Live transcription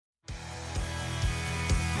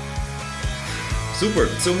Super.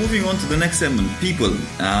 So moving on to the next segment, people.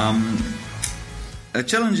 A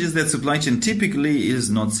challenge is that supply chain typically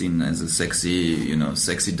is not seen as a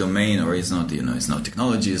sexy domain, or it's not, it's not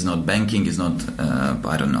technology, it's not banking, it's not,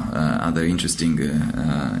 other interesting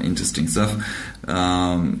stuff,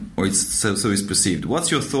 or it's so it's perceived.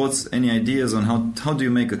 What's your thoughts? Any ideas on how do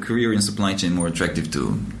you make a career in supply chain more attractive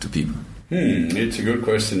to people? It's a good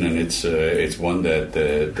question, and it's one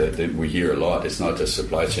that we hear a lot. It's not just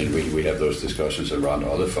supply chain. We have those discussions around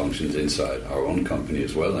other functions inside our own company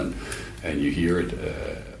as well, and you hear it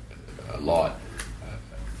a lot.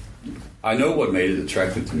 I know what made it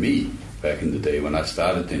attractive to me back in the day when I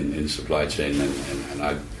started in supply chain, and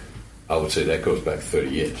I would say that goes back 30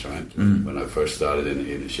 years, right? Mm. When I first started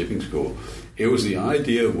in a shipping school, it was the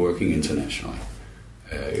idea of working internationally.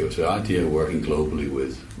 It was the idea of working globally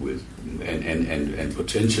and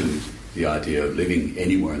potentially the idea of living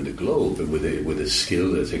anywhere in the globe, but with a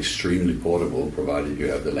skill that's extremely portable, provided you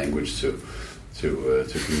have the language to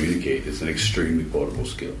communicate. It's an extremely portable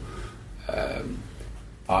skill.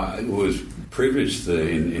 I was privileged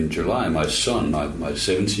in July. My son, my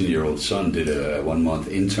 17-year-old son, did a 1-month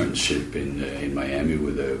internship in Miami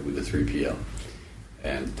with a 3PL,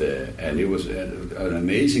 and it was an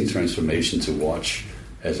amazing transformation to watch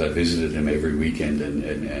as I visited him every weekend,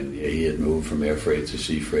 and he had moved from air freight to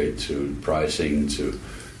sea freight to pricing to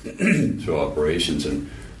to operations, and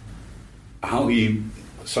how he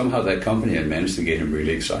somehow that company had managed to get him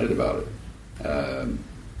really excited about it.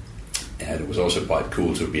 And it was also quite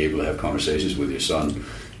cool to be able to have conversations with your son,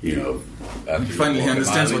 after he finally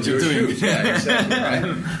understands what you're doing. Yeah, exactly,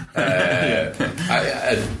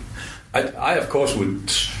 right? I of course would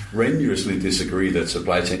strenuously disagree that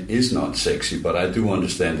supply chain is not sexy, but I do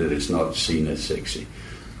understand that it's not seen as sexy.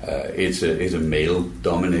 It's a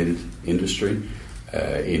male-dominated industry.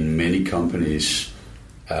 In many companies,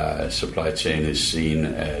 supply chain is seen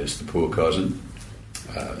as the poor cousin.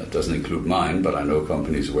 That doesn't include mine, but I know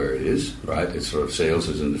companies where it is, right? It's sort of sales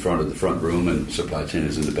is in the front of the front room and supply chain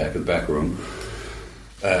is in the back of the back room.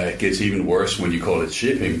 It gets even worse when you call it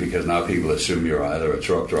shipping, because now people assume you're either a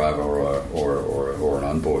truck driver or an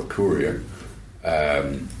onboard courier.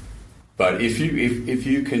 But if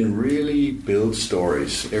you can really build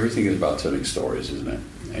stories, everything is about telling stories, isn't it?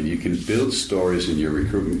 And you can build stories in your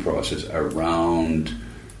recruitment process around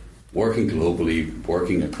working globally,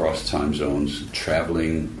 working across time zones,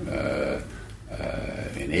 traveling,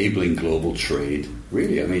 enabling global trade.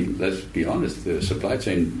 Really, I mean, let's be honest, the supply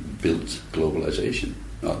chain built globalization,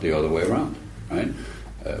 not the other way around, right?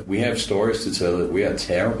 We have stories to tell that we are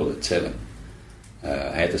terrible at telling.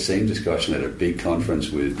 I had the same discussion at a big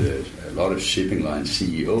conference with a lot of shipping line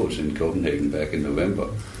CEOs in Copenhagen back in November.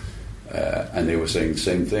 And they were saying the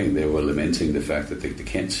same thing. They were lamenting the fact that they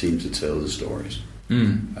can't seem to tell the stories.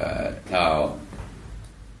 Now,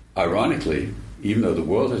 ironically, even though the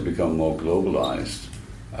world has become more globalized,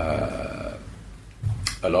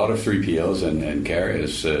 a lot of 3PLs and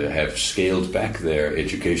carriers have scaled back their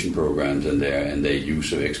education programs and their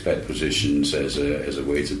use of expat positions as a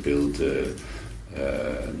way to build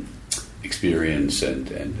experience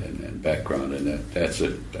and background, and that's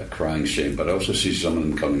a crying shame. But I also see some of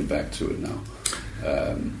them coming back to it now.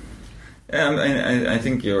 I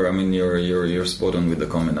think you're spot on with the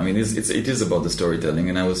comment. I mean, it is about the storytelling.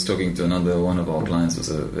 And I was talking to one of our clients was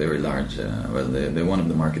a very large, they're one of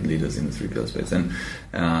the market leaders in the 3PL space, and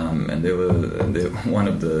one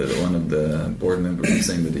of the board members was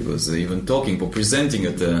saying that he was even talking or presenting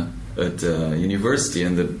at university,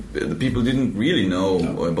 and the people didn't really know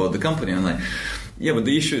about the company. I'm like, yeah, but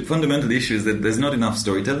the fundamental issue is that there's not enough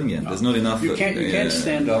storytelling yet. There's not enough. You can't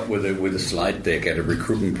stand up with a slide deck at a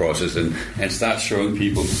recruitment process and start showing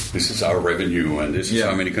people this is our revenue and this is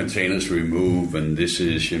how many containers we move and this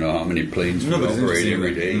is how many planes we operate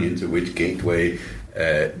every day into which gateway.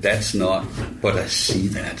 That's not. But I see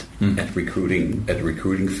that at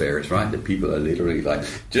recruiting fairs, right? That people are literally like,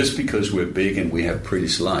 just because we're big and we have pretty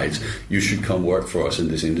slides, you should come work for us in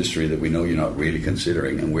this industry that we know you're not really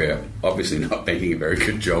considering, and we're obviously not making a very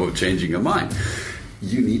good job of changing your mind.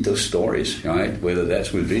 You need those stories, right? Whether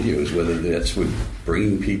that's with videos, whether that's with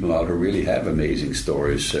bringing people out who really have amazing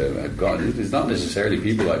stories. God, it's not necessarily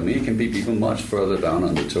people like me. It can be people much further down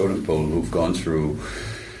on the totem pole who've gone through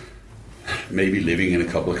maybe living in a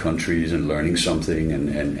couple of countries and learning something,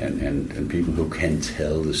 and people who can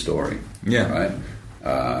tell the story. Yeah. Right?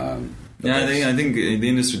 I think the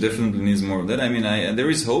industry definitely needs more of that. I mean, there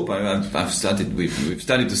is hope. We've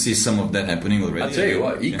started to see some of that happening already. I'll tell you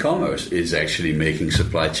what, e-commerce is actually making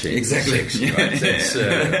supply chain sexy. Right?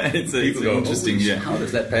 It's interesting. How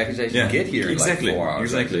does that package actually get here in like 4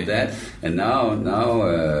 hours? Exactly. That, and now,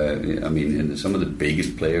 I mean, some of the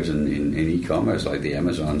biggest players in e-commerce, like the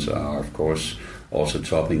Amazons, are of course also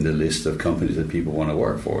topping the list of companies that people want to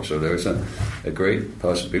work for. So there's a great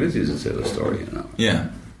possibility to tell a story. Yeah.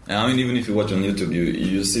 I mean, even if you watch on YouTube,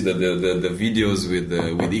 you see that the videos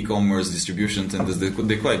with e-commerce distribution centers, they're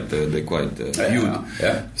quite huge.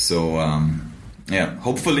 Yeah. So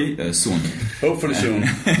hopefully soon. Hopefully soon.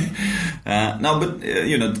 Now, but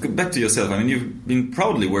back to yourself. I mean, you've been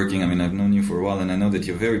proudly working. I mean, I've known you for a while, and I know that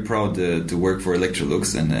you're very proud to work for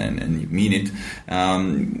Electrolux, and you mean it.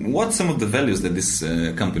 What's some of the values that this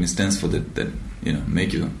company stands for that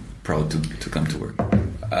make you proud to come to work?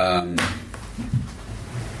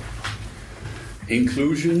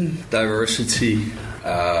 Inclusion, diversity,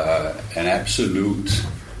 an absolute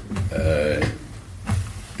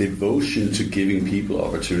devotion to giving people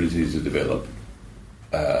opportunities to develop,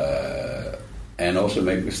 and also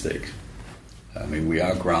make mistakes. I mean, we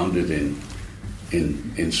are grounded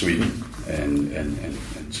in Sweden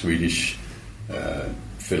and Swedish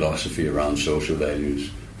philosophy around social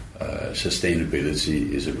values.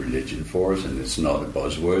 Sustainability is a religion for us, and it's not a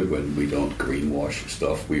buzzword. When we don't greenwash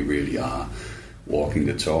stuff, we really are walking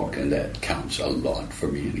the talk, and that counts a lot for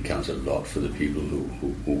me, and it counts a lot for the people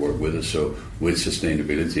who work with us. So with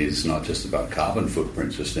sustainability, it's not just about carbon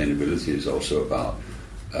footprint. Sustainability is also about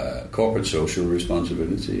corporate social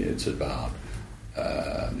responsibility. It's about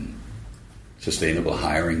sustainable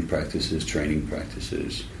hiring practices, training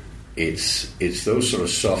practices. It's those sort of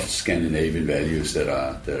soft Scandinavian values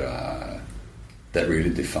that really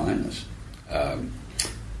define us.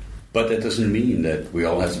 But that doesn't mean that we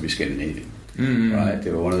all have to be Scandinavian. Mm-hmm. Right?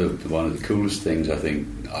 One of the coolest things I think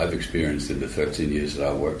I've experienced in the 13 years that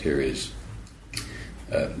I've worked here is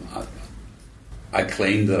I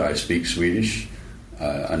claim that I speak Swedish.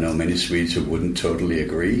 I know many Swedes who wouldn't totally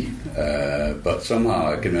agree, but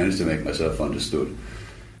somehow I can manage to make myself understood.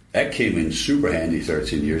 That came in super handy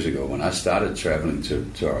 13 years ago when I started traveling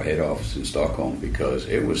to our head office in Stockholm, because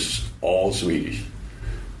it was all Swedish.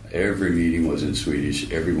 Every meeting was in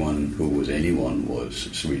Swedish. Everyone who was anyone was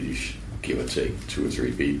Swedish, give or take 2 or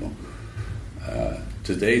 3 people.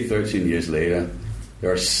 Today, 13 years later,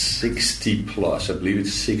 there are 60 plus, I believe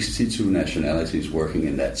it's 62 nationalities working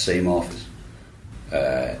in that same office.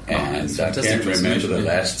 And I can't remember the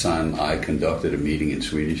last time I conducted a meeting in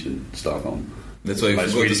Swedish in Stockholm. That's why my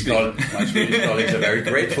Swedish colleagues are very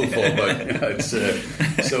grateful for. But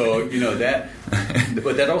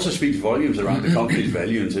but that also speaks volumes around the company's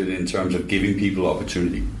values in terms of giving people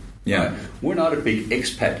opportunity. Yeah, we're not a big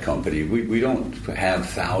expat company. We don't have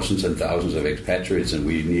thousands and thousands of expatriates, and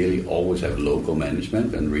we nearly always have local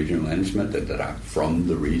management and regional management that are from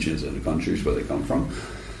the regions and the countries where they come from.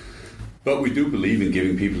 But we do believe in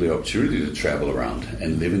giving people the opportunity to travel around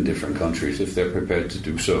and live in different countries if they're prepared to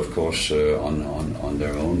do so. Of course, on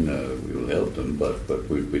their own, we will help them. But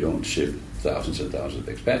we don't ship thousands and thousands of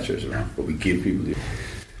expatriates around. But we give people the.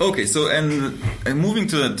 Okay, so and moving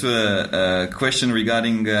to a question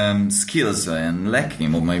regarding skills and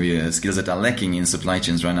lacking, or maybe skills that are lacking in supply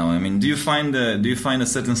chains right now. I mean, do you find a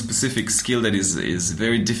certain specific skill that is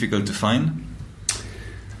very difficult to find?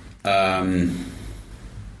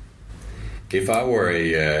 If I were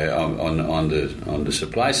on the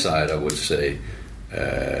supply side, I would say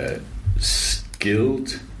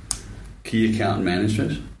skilled key account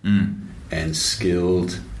management and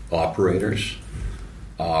skilled operators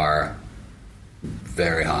are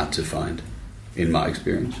very hard to find, in my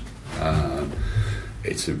experience.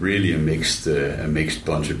 It's really a mixed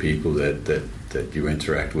bunch of people that you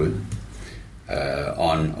interact with.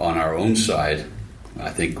 On our own side, I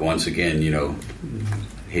think once again,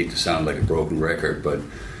 hate to sound like a broken record, but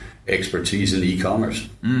expertise in e-commerce,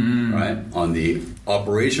 right? On the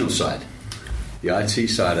operational side, the IT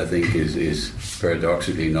side, I think is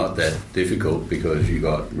paradoxically not that difficult because you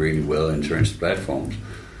got really well entrenched platforms.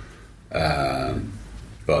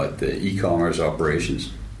 But the e-commerce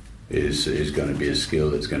operations is going to be a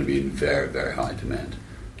skill that's going to be in very, very high demand.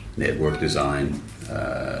 Network design,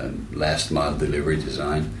 last mile delivery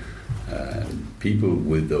design. People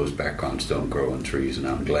with those backgrounds don't grow on trees, and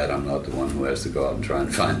I'm glad I'm not the one who has to go out and try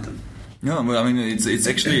and find them. No, but I mean it's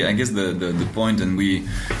actually, I guess, the point, and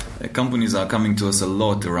companies are coming to us a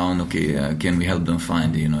lot around. Okay, can we help them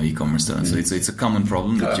find e-commerce talent? So it's a common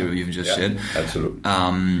problem that you've just shared. Absolutely.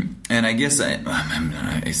 And I guess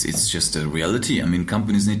it's just a reality. I mean,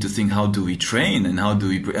 companies need to think, how do we train and how do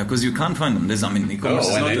we... Because you can't find them. E-commerce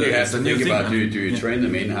is not you have to think about, thing. do you train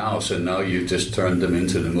them in-house, and now you just turned them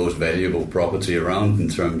into the most valuable property around in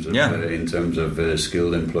terms of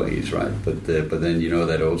skilled employees, right? But then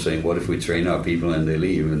that old saying, what if we train our people and they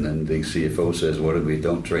leave? And then the CFO says, what if we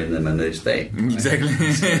don't train them and they stay? Right? Exactly.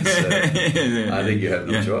 I think you have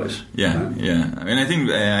no choice. Yeah. I mean, I think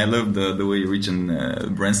I love the way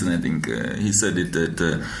Richard Branson, I think he said it,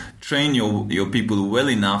 that train your people well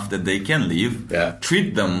enough that they can leave. Yeah.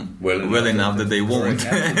 Treat them well enough that they won't.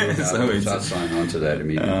 So I'll sign on to that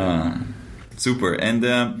immediately. Super. And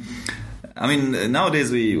I mean,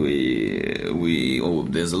 nowadays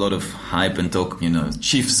there's a lot of hype and talk.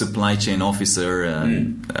 Chief Supply Chain Officer.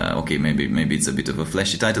 Okay, maybe it's a bit of a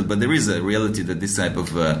flashy title, but there is a reality that this type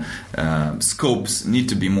of scopes need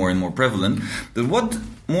to be more and more prevalent. But what,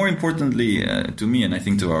 more importantly to me, and I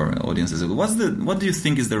think to our audience as well, what do you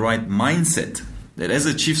think is the right mindset that as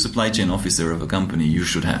a Chief Supply Chain Officer of a company you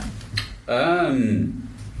should have?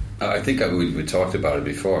 I think we talked about it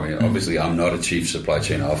before. Obviously, I'm not a chief supply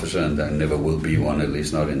chain officer, and I never will be one. At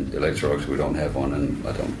least not in Electrolux. We don't have one, and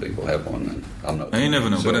I don't think we'll have one. And I'm not. You never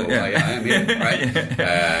know. So but I am here, right?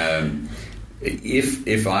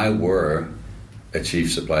 If I were a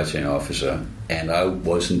chief supply chain officer and I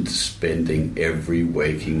wasn't spending every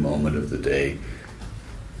waking moment of the day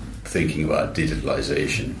thinking about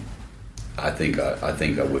digitalization, I think I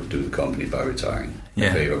would do the company by retiring. A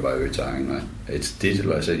favor by retiring, right? It's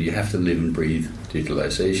digitalization. You have to live and breathe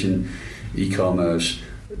digitalization, e-commerce.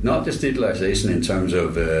 Not just digitalization in terms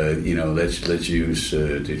of let's use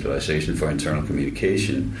digitalization for internal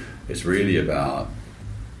communication. It's really about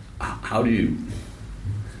how do you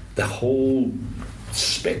the whole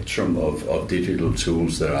spectrum of digital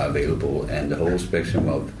tools that are available, and the whole spectrum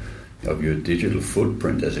of your digital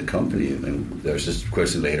footprint as a company. And there's this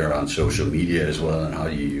question later around social media as well, and how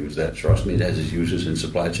you use that. Trust me, it has its uses in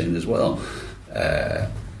supply chain as well.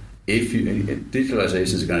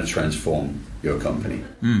 Digitalization is going to transform your company,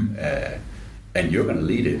 and you're going to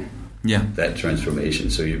lead it. That transformation.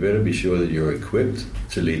 So you better be sure that you're equipped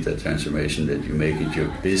to lead that transformation. That you make it your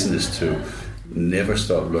business to never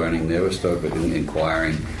stop learning, never stop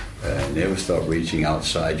inquiring, never stop reaching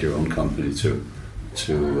outside your own company to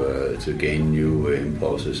gain new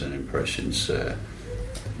impulses and impressions.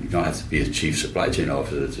 You don't have to be a chief supply chain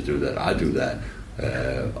officer to do that. I do that.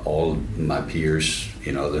 All my peers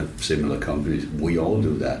in other similar companies, we all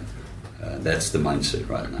do that. That's the mindset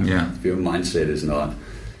right now. If your mindset is not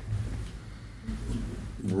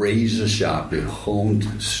razor sharply honed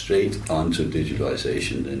straight onto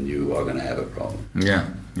digitalization, then you are going to have a problem.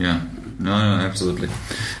 No, absolutely.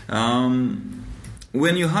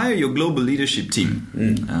 When you hire your global leadership team,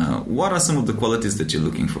 what are some of the qualities that you're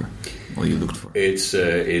looking for, or you looked for? It's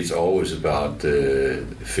always about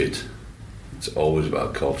fit. It's always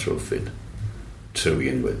about cultural fit to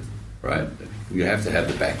begin with, right? You have to have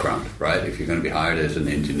the background, right? If you're going to be hired as an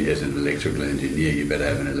engineer, as an electrical engineer, you better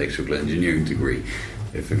have an electrical engineering degree.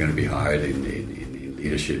 If you're going to be hired in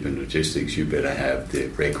leadership and logistics, you better have the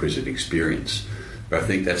requisite experience. But I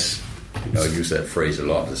think that's, I use that phrase a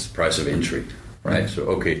lot, it's the price of entry. Right, so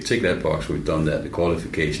okay, tick that box. We've done that. The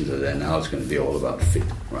qualifications are there. Now it's going to be all about fit,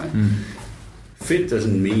 right? Fit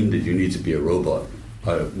doesn't mean that you need to be a robot.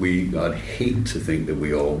 I'd hate to think that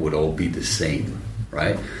we all would all be the same,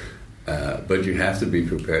 right? But you have to be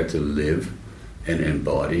prepared to live and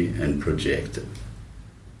embody and project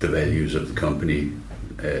the values of the company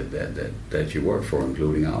that you work for,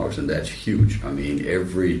 including ours, and that's huge. I mean,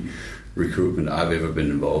 every recruitment I've ever been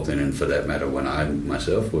involved in, and for that matter, when I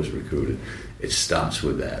myself was recruited, it starts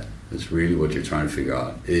with that. It's really what you're trying to figure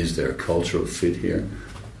out. Is there a cultural fit here?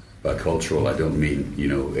 By cultural, I don't mean,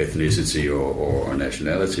 ethnicity or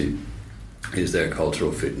nationality. Is there a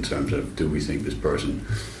cultural fit in terms of, do we think this person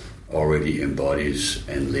already embodies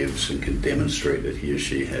and lives and can demonstrate that he or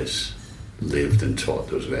she has lived and taught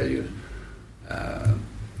those values?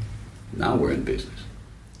 Now we're in business,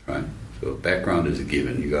 right? So background is a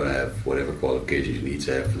given. You got to have whatever qualifications you need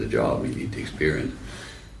to have for the job. You need the experience.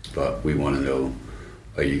 But we want to know,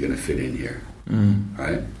 are you going to fit in here?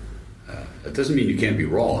 Right? That doesn't mean you can't be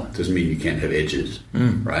raw. It doesn't mean you can't have edges,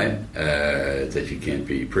 right? That you can't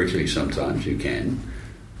be prickly sometimes. You can.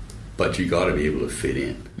 But you got to be able to fit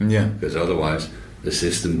in. Because otherwise, the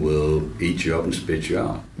system will eat you up and spit you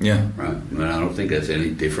out. Right? And I don't think that's any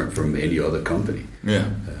different from any other company.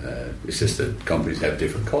 It's just that companies have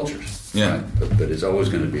different cultures. Right? But it's always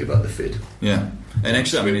going to be about the fit. And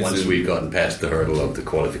actually, once we've gotten past the hurdle of the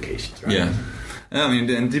qualifications, right? I mean,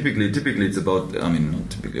 and typically it's about. I mean, not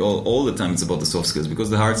typically. All the time it's about the soft skills, because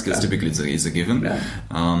the hard skills typically is a given. Yeah.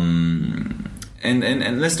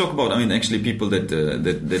 And let's talk about. I mean, actually, people that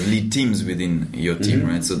lead teams within your team,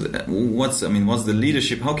 right? So, what's the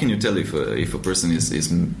leadership? How can you tell if a person is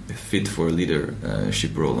fit for a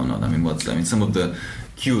leadership role or not? I mean, some of the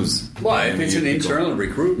cues. Well, if it's an internal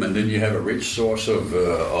recruitment, then you have a rich source of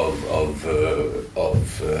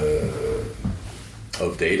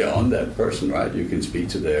data on that person, right? You can speak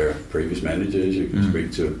to their previous managers. You can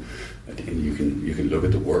speak to, and you can look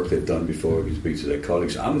at the work they've done before. You can speak to their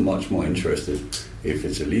colleagues. I'm much more interested, if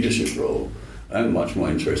it's a leadership role, I'm much more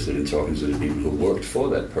interested in talking to the people who worked for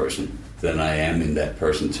that person than I am in that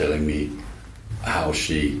person telling me how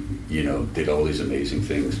she, did all these amazing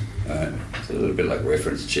things. It's a little bit like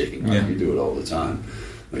reference checking. Right? Yeah. You do it all the time.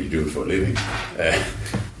 Well, you do it for a living.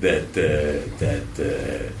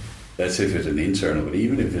 That's if it's an internal, but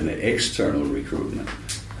even if it's an external recruitment,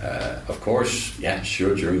 of course, yeah,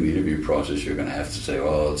 sure, during the interview process, you're going to have to say,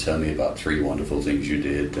 well, tell me about 3 wonderful things you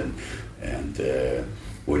did, and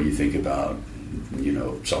what do you think about,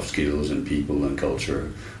 soft skills and people and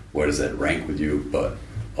culture? Where does that rank with you? But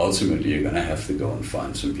ultimately, you're going to have to go and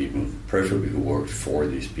find some people, preferably who worked for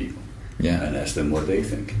these people, and ask them what they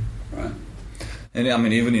think, right? And I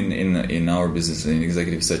mean, even in our business, in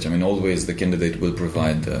executive search, I mean, always the candidate will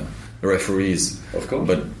provide referees. Of course.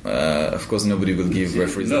 But of course, nobody will give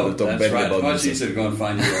referees that will talk badly about themselves. Much easier to go and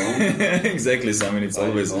find your own. Exactly. So I mean, it's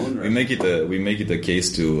always we make it a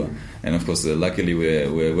case to, and of course, luckily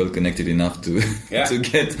we're well connected enough to to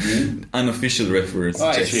get unofficial reference.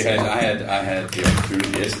 Actually, I had the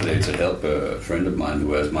opportunity yesterday to help a friend of mine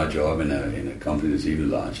who has my job in a company that's even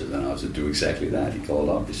larger than ours to do exactly that. He called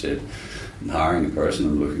up. He said, I'm hiring a person.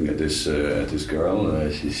 I'm looking at this girl.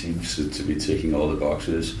 She seems to be ticking all the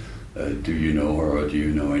boxes. Do you know her, or do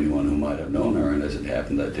you know anyone who might have known her? And as it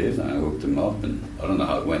happened, I did. And I hooked them up, and I don't know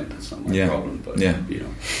how it went. That's not my problem. But I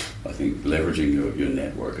think leveraging your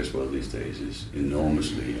network as well these days is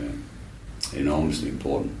enormously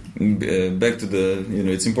important. Back to the,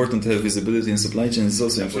 it's important to have visibility in supply chain. It's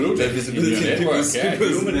also important to have visibility in people's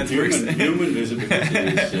networks. Human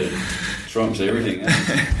visibility trumps everything else.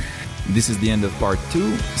 This is the end of part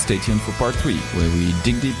 2. Stay tuned for part 3, where we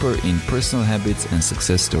dig deeper in personal habits and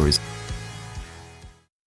success stories.